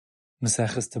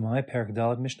Maseches Demai, Perek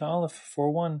Daled, Mishnah Aleph,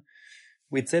 4:1.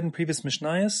 We'd said in previous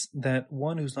Mishnayos that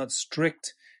one who's not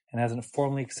strict and hasn't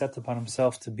formally accepted upon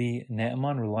himself to be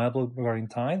ne'eman, reliable regarding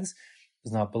tithes,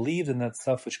 does not believe, and that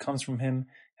stuff which comes from him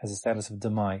has a status of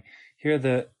Demai. Here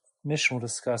the Mishnah will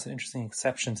discuss an interesting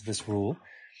exception to this rule.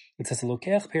 It says,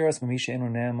 Lokeach peras mamisha eno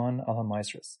ne'eman al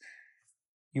ha'maisros.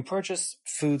 You purchase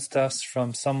foodstuffs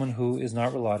from someone who is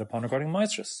not relied upon regarding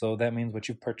maisros, so that means what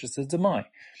you purchased is Demai.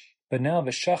 But now,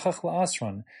 v'shachach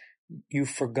la'asron, you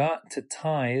forgot to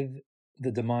tithe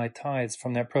the Demai tithes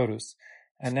from that produce.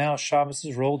 And now Shabbos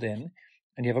is rolled in,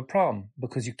 and you have a problem,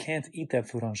 because you can't eat that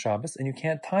food on Shabbos, and you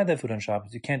can't tithe that food on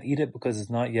Shabbos. You can't eat it because it's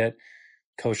not yet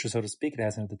kosher, so to speak. It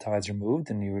hasn't had the tithes removed,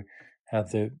 and you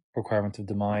have the requirement of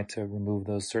Demai to remove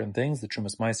those certain things, the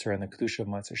Trumas Meiser and the Kedusha of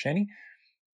Meiser Sheni.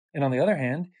 And on the other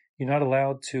hand, you're not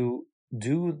allowed to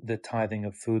do the tithing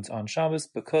of foods on Shabbos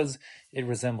because it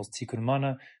resembles tikkun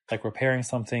mana, like repairing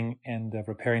something, and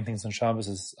repairing things on Shabbos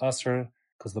is asr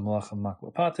because the malacha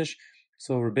makla patish.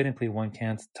 So rabbinically, one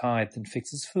can't tithe and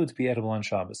fix his food to be edible on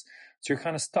Shabbos. So you're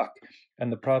kind of stuck.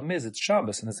 And the problem is, it's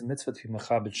Shabbos, and it's a mitzvah to be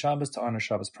mechabed Shabbos, to honor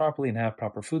Shabbos properly and have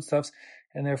proper foodstuffs,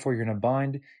 and therefore you're in a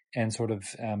bind and sort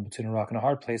of between a rock and a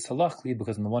hard place, halachically,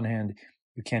 because on the one hand,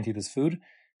 you can't eat this food,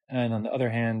 and on the other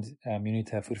hand, you need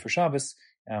to have food for Shabbos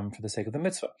for the sake of the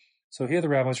mitzvah. So here the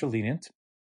rabbis are lenient,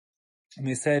 and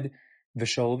they said,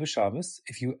 V'shol v'Shabbos,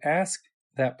 if you ask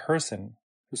that person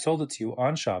who sold it to you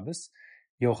on Shabbos,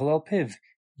 Yochel al piv,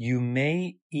 you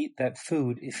may eat that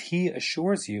food if he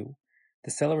assures you, the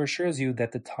seller assures you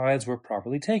that the tithes were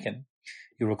properly taken.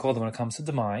 You recall that when it comes to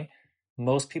Demai,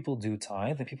 most people do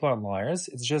tithe, and people aren't liars.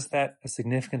 It's just that a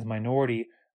significant minority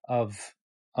of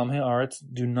Amhei Aretz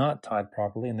do not tithe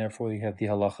properly, and therefore you have the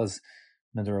halachas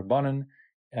Medurabanan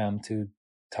to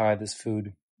tithe this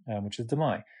food, which is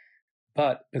Demai.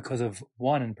 But because of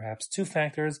one and perhaps two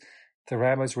factors, the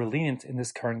rabbis were lenient in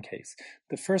this current case.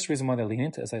 The first reason why they're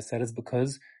lenient, as I said, is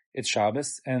because it's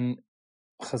Shabbos, and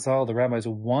Chazal, the rabbis,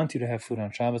 want you to have food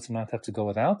on Shabbos and not have to go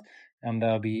without, and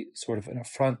that would be sort of an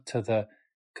affront to the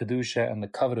Kedusha and the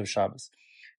covet of Shabbos.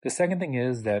 The second thing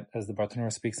is that, as the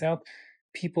Bartanura speaks out,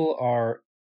 people are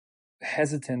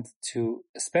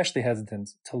especially hesitant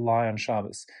to lie on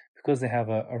Shabbos, because they have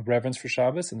a reverence for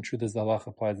Shabbos, and the truth is the halacha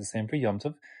applies the same for Yom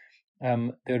Tov.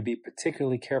 They would be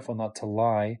particularly careful not to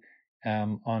lie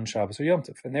on Shabbos or Yom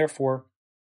Tov. And therefore,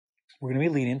 we're going to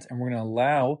be lenient, and we're going to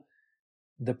allow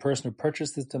the person who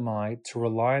purchased this Demai to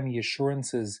rely on the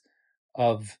assurances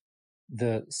of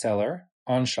the seller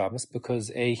on Shabbos,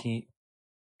 because A, he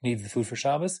needs the food for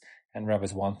Shabbos, and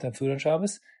rabbis want that food on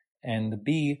Shabbos, and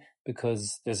B,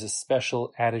 because there's a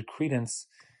special added credence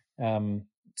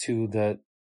to the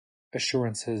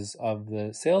assurances of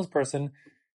the salesperson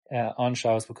on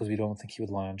Shabbos, because we don't think he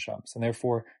would lie on Shabbos. And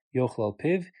therefore, Yochel al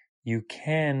piv, you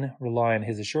can rely on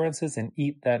his assurances and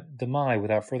eat that Demai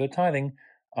without further tithing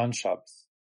on Shabbos.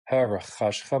 However,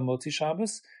 Chashcha Moti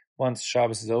Shabbos, once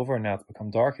Shabbos is over and now it's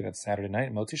become dark and it's Saturday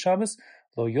night, Moti Shabbos,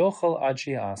 Lo Yochel Ad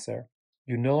Aser,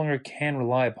 you no longer can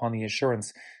rely upon the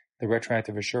assurance, the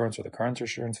retroactive assurance or the current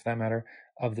assurance for that matter,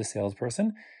 of the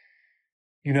salesperson.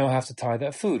 You now have to tithe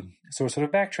that food. So we're sort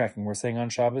of backtracking. We're saying on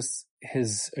Shabbos,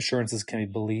 his assurances can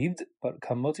be believed, but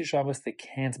come Moti Shabbos, they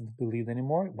can't be believed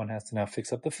anymore. One has to now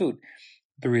fix up the food.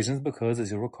 The reason is because, as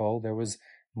you'll recall, there was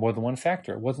more than one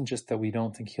factor. It wasn't just that we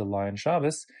don't think he'll lie on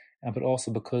Shabbos, but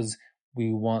also because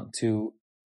we want to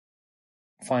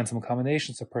find some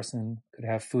accommodations so a person could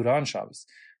have food on Shabbos.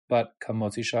 But come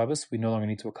Moti Shabbos, we no longer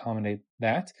need to accommodate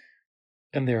that,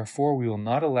 and therefore we will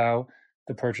not allow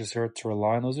the purchaser to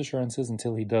rely on those assurances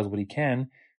until he does what he can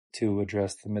to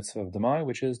address the mitzvah of Demai,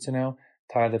 which is to now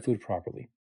tithe the food properly.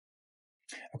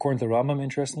 According to Rambam,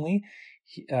 interestingly,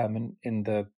 in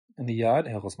the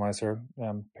Yad, Hilchos Meiser,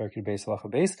 Perek Beis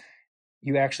Halacha Beis,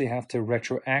 you actually have to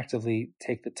retroactively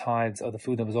take the tithes of the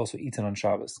food that was also eaten on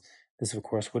Shabbos. This, of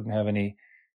course, wouldn't have any.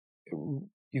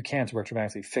 You can't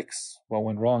retroactively fix what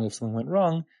went wrong if something went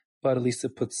wrong, but at least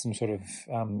it puts some sort of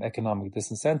economic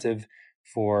disincentive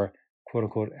for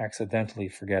quote-unquote accidentally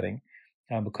forgetting,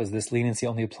 because this leniency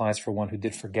only applies for one who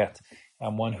did forget.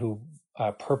 One who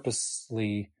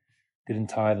purposely didn't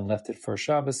tithe and left it for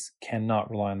Shabbos cannot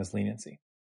rely on this leniency.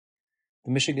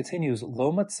 The Mishnah continues,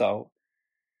 Lo matzal,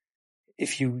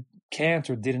 if you can't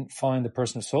or didn't find the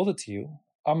person who sold it to you,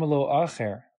 Amalo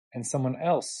acher, and someone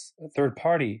else, a third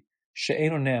party,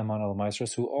 she'eno ne'eman al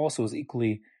maisros, who also is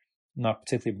equally not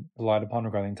particularly relied upon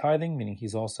regarding tithing, meaning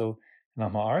he's also an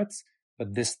Amhei Aretz,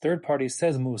 but this third party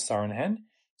says mu'asar in hen,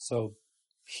 so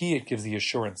it gives the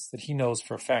assurance that he knows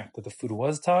for a fact that the food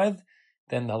was tithed,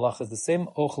 then the halacha is the same,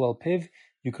 ochel al piv,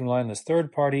 You can rely on this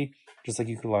third party, just like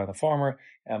you can rely on the farmer,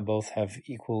 and both have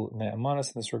equal ne'amanas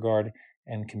in this regard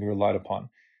and can be relied upon.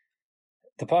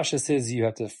 The Pasha says you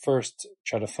have to first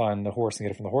try to find the horse and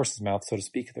get it from the horse's mouth, so to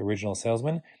speak, the original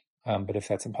salesman. But if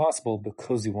that's impossible,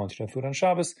 because you want to have food on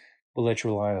Shabbos, we'll let you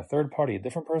rely on a third party, a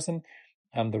different person.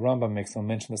 The Rambam makes no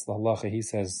mention of this, the halacha. He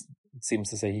says, it seems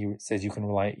to say, he says you can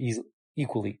rely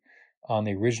equally on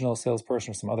the original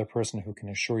salesperson or some other person who can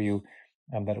assure you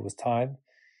that it was tithed.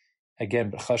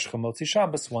 Again,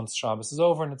 Shabbos, once Shabbos is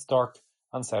over and it's dark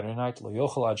on Saturday night, lo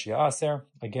yochel ad she'aser,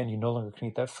 again, you no longer can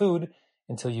eat that food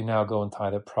until you now go and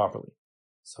tithe it properly.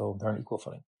 So they're on equal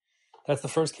footing. That's the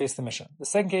first case of the Mishnah. The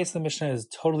second case of the Mishnah is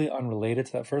totally unrelated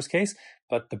to that first case,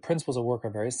 but the principles of work are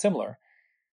very similar.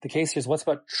 The case here is, what's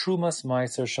about Trumas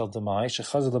Meiser Shel Demai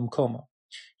Shechazadam Koma?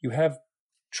 You have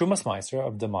Trumas Meiser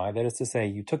of Demai, that is to say,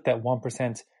 you took that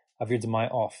 1% of your Demai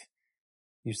off.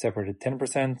 You separated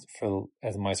 10%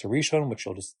 as a Meiser Rishon, which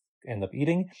you'll just end up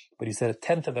eating, but you said a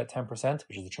tenth of that 10%,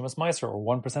 which is the Trumas Meiser, or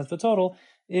 1% of the total,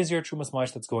 is your Trumas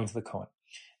Meiser that's going to the Kohen.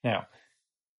 Now,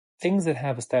 things that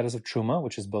have a status of Truma,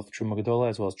 which is both Truma Gedola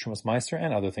as well as Trumas Meiser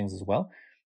and other things as well,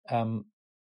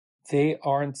 they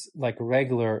aren't like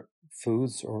regular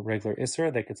foods or regular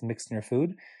Isser that gets mixed in your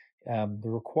food. The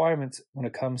requirement when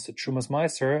it comes to Trumas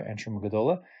Meiser and Truma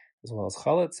Gedola, as well as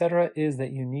Challah, etc., is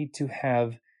that you need to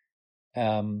have,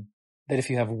 that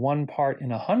if you have 1 part in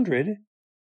 100,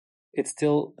 it's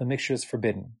still, the mixture is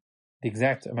forbidden. The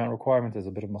exact amount requirement is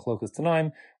a bit of machlokas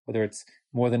tanaim, whether it's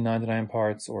more than 99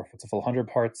 parts or if it's a full 100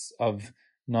 parts of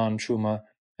non-truma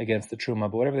against the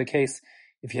truma. But whatever the case,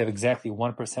 if you have exactly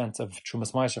 1% of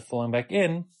trumas ma'aser falling back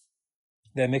in,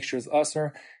 that mixture is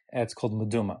usher, and it's called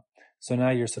meduma. So now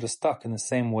you're sort of stuck in the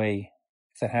same way,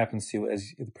 if that happens to you,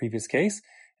 as in the previous case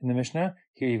in the Mishnah.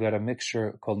 Here you've got a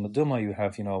mixture called meduma. You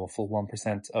have, a full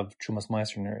 1% of trumas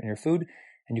ma'aser in your food,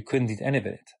 and you couldn't eat any of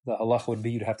it. The halacha would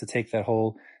be you'd have to take that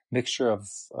whole mixture of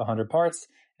 100 parts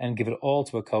and give it all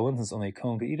to a Kohen, since only a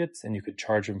Kohen could eat it, and you could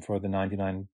charge him for the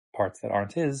 99 parts that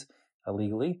aren't his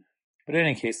legally. But in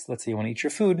any case, let's say you want to eat your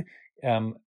food,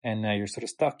 and now you're sort of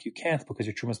stuck. You can't because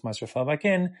your Trumas Meiser fell back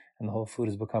in, and the whole food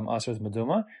has become Asher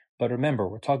Meduma. But remember,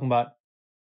 we're talking about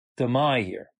Demai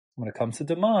here. When it comes to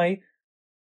Demai,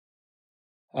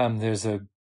 there's a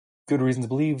good reason to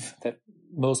believe that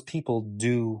most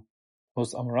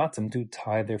Amaratim do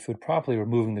tithe their food properly,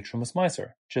 removing the Trumas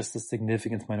Meiser. Just a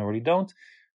significant minority don't.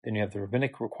 Then you have the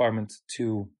rabbinic requirement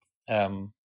to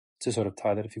sort of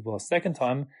tithe it, if you will, a second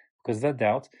time because of that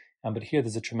doubt. But here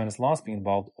there's a tremendous loss being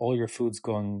involved. All your food's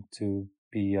going to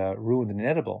be ruined and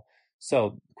inedible.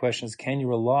 So the question is, can you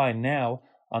rely now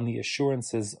on the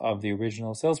assurances of the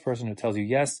original salesperson who tells you,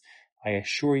 yes, I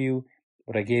assure you,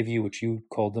 what I gave you, which you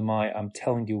called Demai, I'm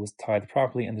telling you was tithed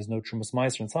properly, and there's no Trumas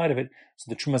Meiser inside of it. So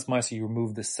the Trumas Meiser you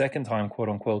removed the second time, quote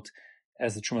unquote,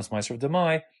 as the Trumas Meiser of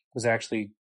Demai, was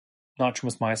actually not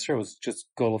Trumas Meiser. It was just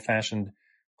good old-fashioned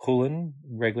chulin,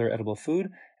 regular edible food,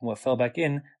 and what fell back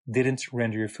in didn't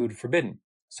render your food forbidden.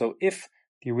 So if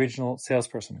the original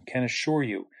salesperson can assure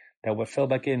you that what fell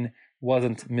back in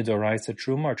wasn't midoraisa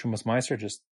truma or Trumas Meiser,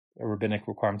 just a rabbinic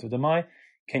requirement of Demai,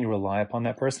 can you rely upon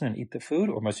that person and eat the food,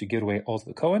 or must you give it away all to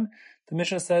the Kohen? The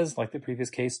Mishnah says, like the previous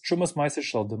case, Trumas Meiser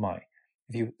shel Demai.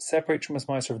 If you separate Trumas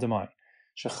Meiser of Demai,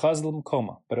 shechazlim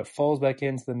koma, but it falls back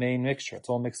into the main mixture, it's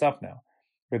all mixed up now.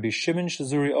 Rabbi Shimon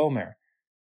Shazuri Omer.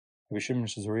 Rabbi Shimon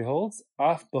Shazuri holds,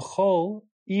 af b'chol,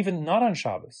 even not on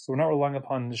Shabbos. So we're not relying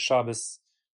upon the Shabbos,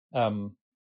 the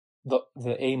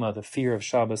ema, the fear of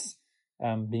Shabbos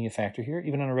being a factor here.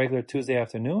 Even on a regular Tuesday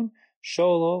afternoon,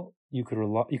 sholo, you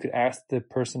could ask the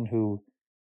person who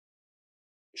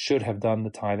should have done the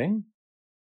tithing,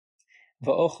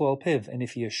 va'ochlo al piv, and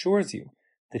if he assures you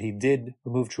that he did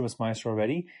remove Trumas Meiser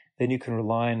already, then you can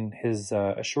rely on his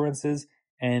assurances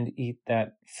and eat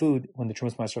that food when the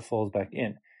Trumas Meiser falls back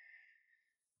in.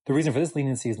 The reason for this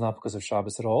leniency is not because of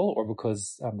Shabbos at all, or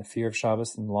because the fear of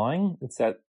Shabbos and lying. It's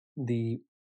that the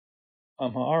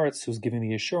Haaretz, who's giving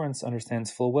the assurance,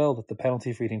 understands full well that the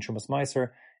penalty for eating Trumas Meiser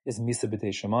is Misa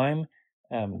B'dei Shamayim,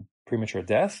 premature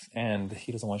death, and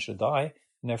he doesn't want you to die,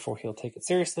 and therefore he'll take it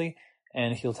seriously,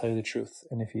 and he'll tell you the truth.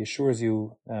 And if he assures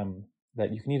you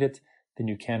that you can eat it, then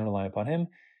you can rely upon him.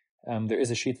 There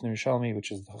is a sheet in the Rishalmi,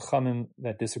 which is the Chachamim,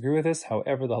 that disagree with this.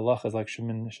 However, the halacha is like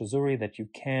Shimon Shazuri, that you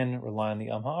can rely on the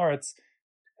Haaretz,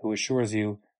 who assures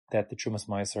you that the Trumas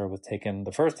Meiser was taken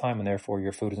the first time, and therefore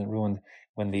your food isn't ruined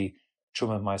when the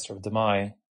Trumas Meiser of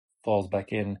Demai falls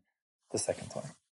back in the second time.